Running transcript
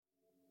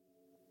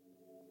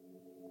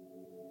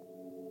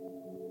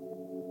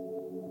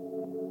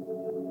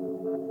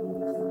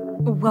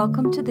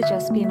Welcome to the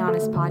Just Being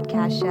Honest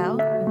podcast show.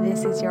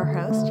 This is your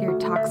host, your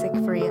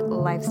toxic-free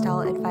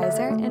lifestyle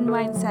advisor and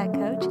mindset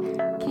coach,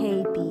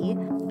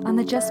 KB. On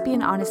the Just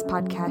Being Honest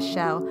podcast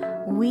show,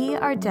 we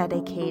are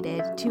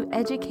dedicated to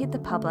educate the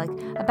public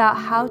about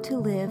how to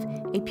live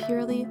a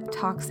purely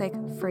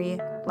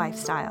toxic-free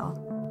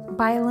lifestyle.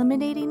 By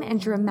eliminating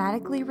and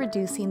dramatically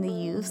reducing the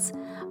use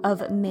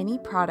of many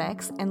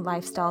products and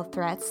lifestyle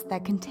threats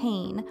that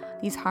contain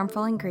these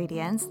harmful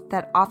ingredients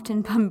that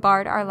often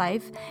bombard our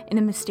life in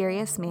a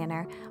mysterious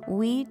manner,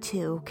 we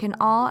too can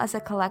all as a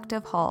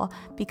collective whole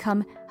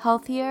become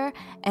healthier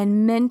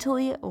and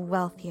mentally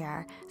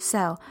wealthier.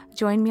 So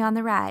join me on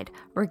the ride.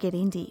 We're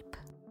getting deep.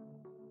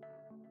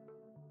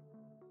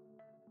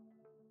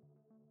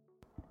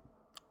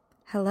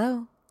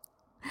 Hello.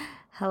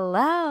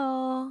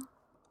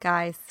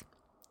 Guys.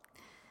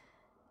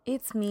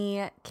 It's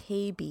me,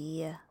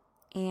 KB,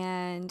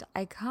 and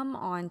I come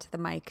onto the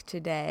mic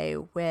today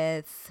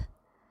with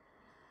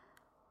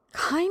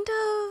I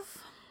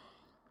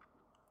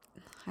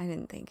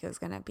didn't think it was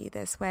going to be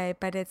this way,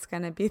 but it's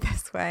going to be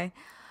this way.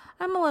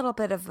 I'm a little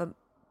bit of an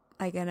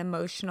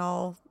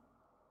emotional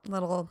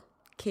little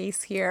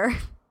case here,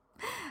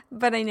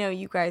 but I know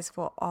you guys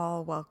will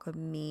all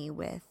welcome me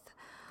with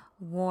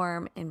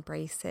warm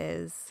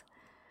embraces.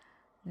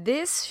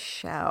 This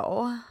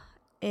show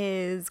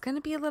is going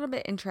to be a little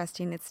bit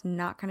interesting. It's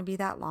not going to be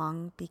that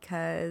long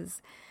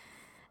because,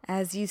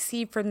 as you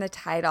see from the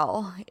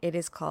title, it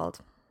is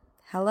called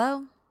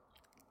Hello,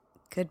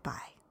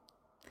 Goodbye.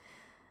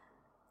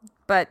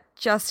 But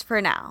just for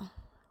now,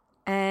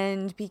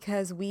 and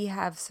because we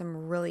have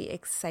some really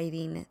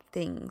exciting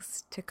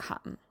things to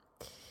come.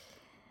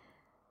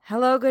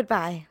 Hello,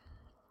 goodbye.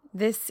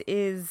 This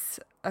is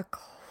a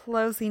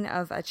closing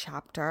of a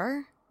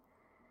chapter.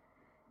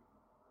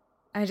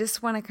 I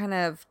just want to kind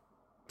of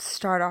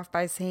start off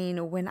by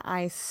saying when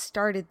I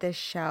started this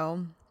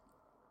show,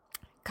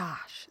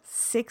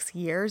 6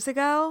 years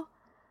ago,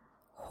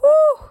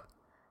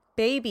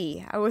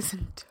 baby, I was in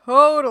a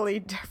totally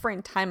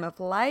different time of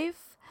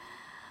life.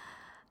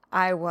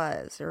 I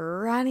was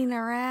running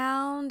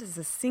around as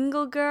a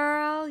single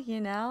girl,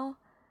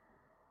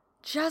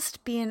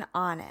 just being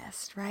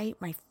honest, right?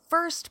 My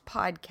first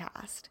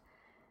podcast,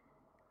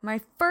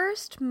 my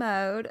first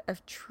mode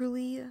of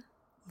truly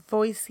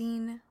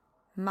voicing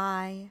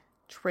my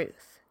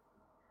truth.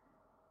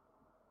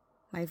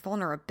 My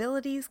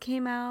vulnerabilities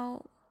came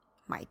out.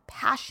 My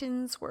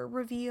passions were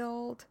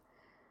revealed.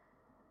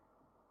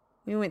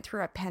 We went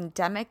through a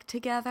pandemic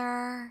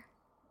together.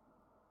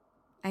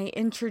 I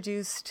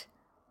introduced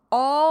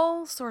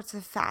all sorts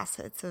of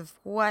facets of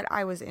what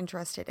I was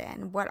interested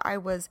in, what I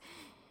was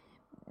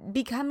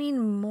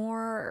becoming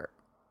more,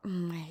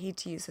 I hate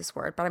to use this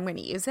word, but I'm going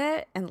to use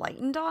it,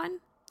 enlightened on,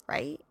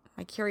 right?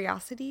 My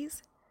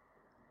curiosities.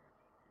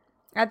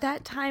 At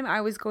that time, I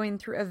was going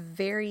through a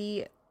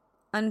very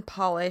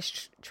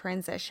unpolished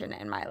transition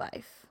in my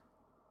life.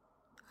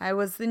 I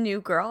was the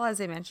new girl, as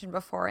I mentioned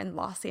before, in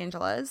Los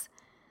Angeles.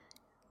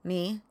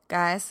 Me,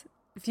 guys,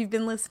 if you've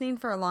been listening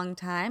for a long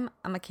time,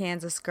 I'm a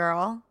Kansas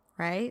girl,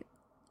 right?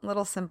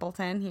 Little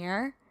simpleton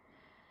here.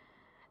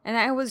 And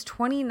I was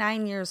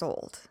 29 years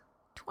old.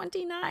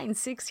 29,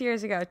 6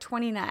 years ago,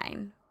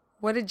 29.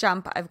 What a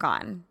jump I've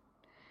gone.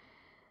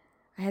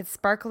 I had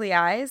sparkly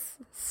eyes,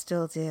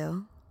 still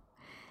do,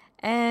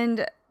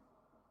 and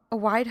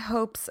wide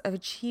hopes of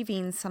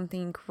achieving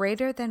something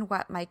greater than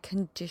what my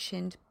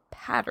conditioned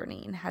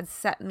patterning had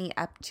set me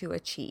up to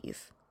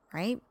achieve,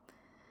 right?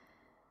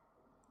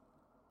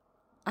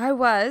 I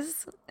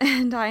was,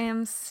 and I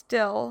am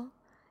still,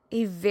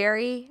 a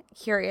very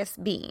curious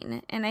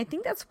being. And I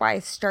think that's why I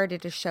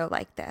started a show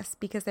like this,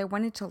 because I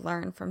wanted to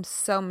learn from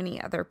so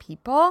many other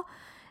people,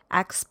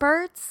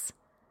 experts.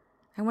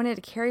 I wanted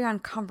to carry on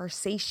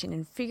conversation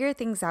and figure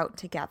things out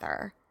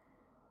together.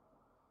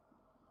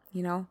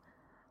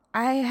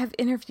 I have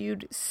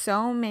interviewed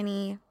so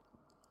many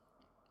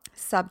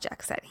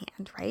subjects at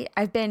hand, right?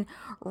 I've been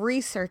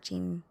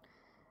researching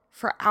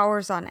for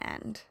hours on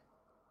end.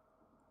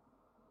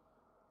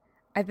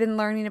 I've been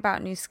learning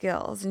about new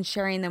skills and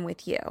sharing them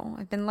with you.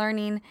 I've been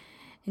learning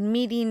and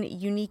meeting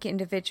unique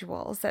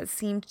individuals that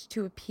seemed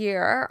to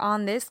appear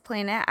on this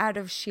planet out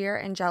of sheer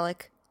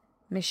angelic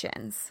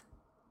missions.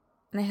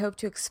 And I hope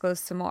to expose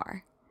some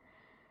more.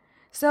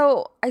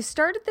 So I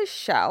started this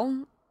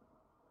show,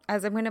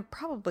 as I'm going to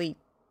probably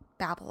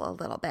babble a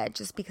little bit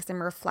just because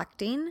I'm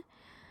reflecting.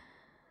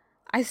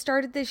 I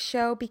started this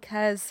show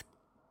because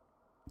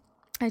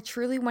I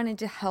truly wanted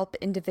to help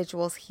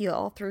individuals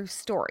heal through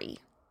story.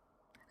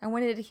 I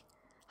wanted to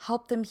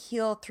help them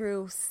heal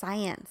through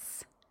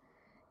science.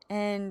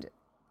 And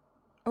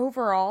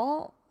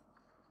overall,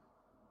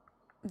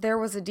 there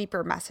was a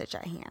deeper message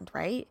at hand,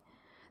 right?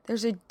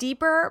 There's a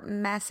deeper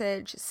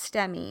message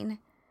stemming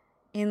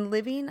in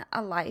living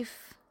a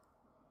life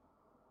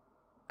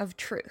of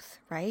truth,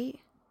 right?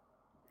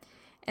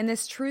 And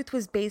this truth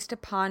was based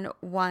upon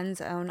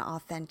one's own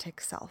authentic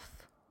self.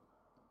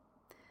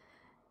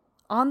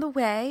 Along the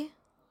way,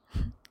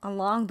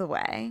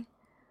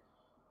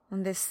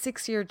 on this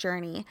 6-year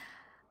journey,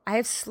 I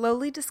have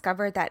slowly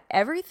discovered that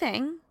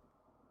everything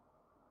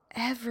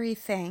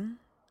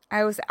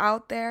I was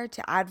out there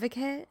to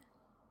advocate,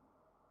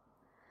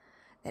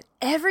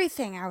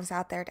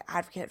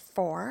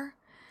 for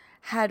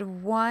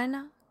had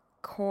one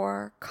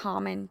core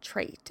common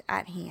trait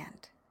at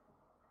hand.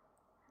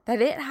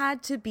 That it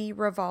had to be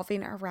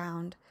revolving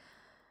around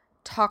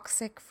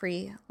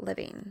toxic-free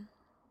living.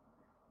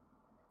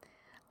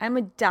 I'm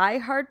a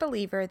diehard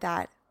believer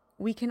that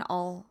we can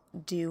all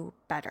do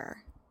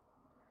better.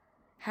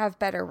 Have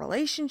better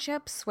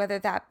relationships, whether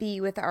that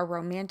be with our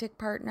romantic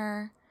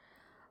partner,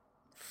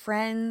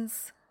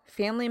 friends,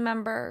 family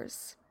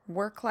members,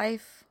 work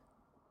life.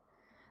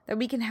 That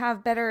we can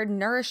have better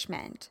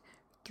nourishment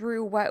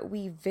through what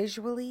we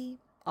visually,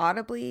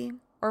 audibly,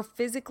 or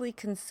physically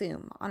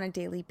consume on a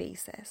daily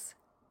basis.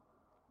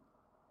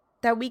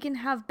 That we can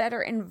have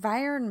better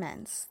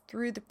environments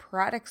through the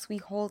products we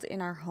hold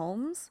in our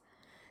homes,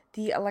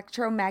 the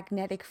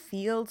electromagnetic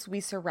fields we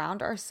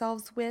surround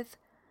ourselves with,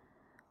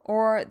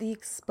 or the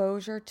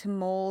exposure to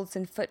molds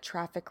and foot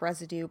traffic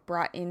residue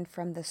brought in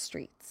from the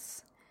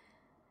streets.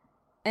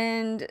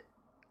 And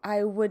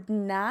I would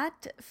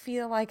not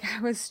feel like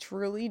I was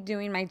truly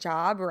doing my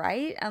job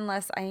right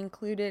unless I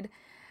included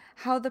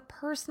how the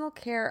personal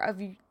care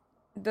of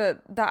the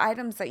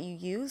items that you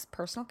use,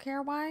 personal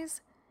care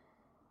wise,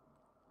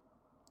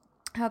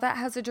 how that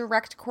has a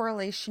direct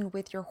correlation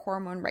with your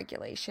hormone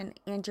regulation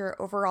and your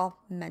overall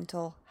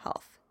mental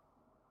health.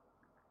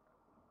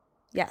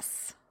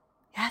 Yes,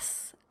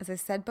 as I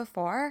said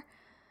before,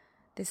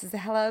 this is a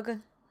hello,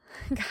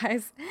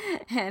 guys,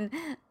 and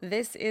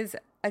this is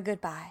a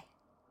goodbye.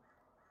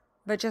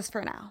 But just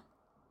for now,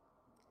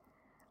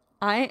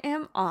 I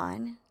am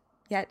on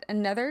yet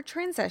another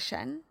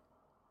transition,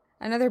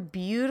 another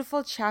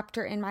beautiful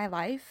chapter in my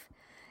life,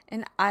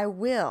 and I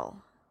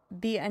will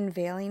be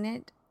unveiling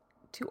it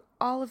to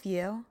all of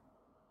you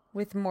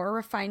with more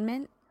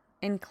refinement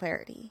and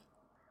clarity.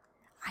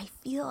 I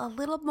feel a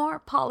little more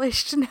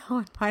polished now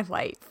in my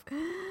life.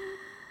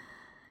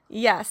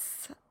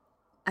 Yes,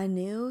 a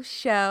new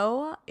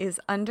show is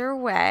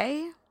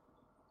underway.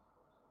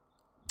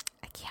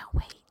 I can't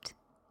wait.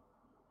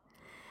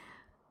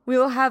 We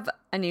will have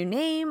a new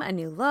name, a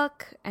new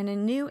look, and a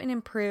new and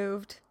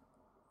improved,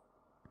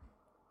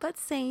 but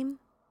same,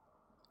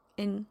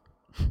 in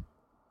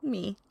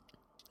me.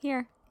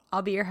 Here,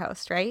 I'll be your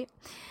host, right?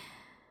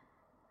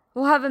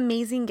 We'll have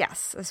amazing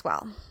guests as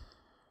well.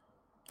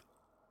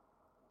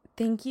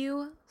 Thank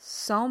you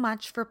so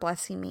much for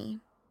blessing me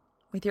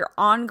with your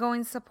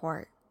ongoing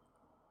support.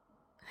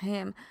 I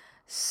am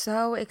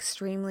so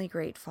extremely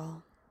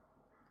grateful.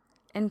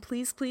 And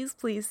please, please,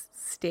 please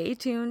stay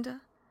tuned.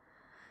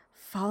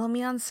 Follow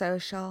me on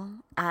social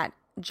at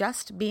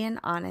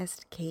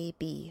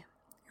JustBeingHonestKB.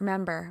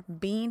 Remember,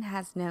 being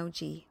has no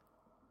G.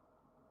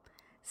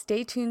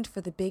 Stay tuned for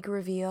the big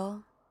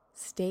reveal.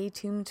 Stay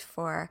tuned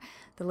for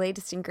the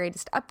latest and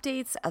greatest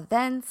updates,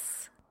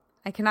 events.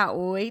 I cannot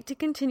wait to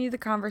continue the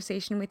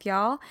conversation with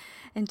y'all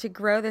and to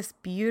grow this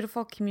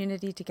beautiful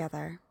community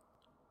together.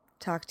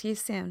 Talk to you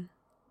soon.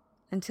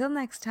 Until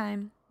next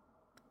time,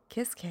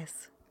 kiss,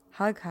 kiss,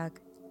 hug, hug,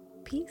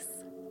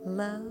 peace,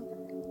 love,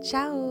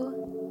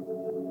 ciao.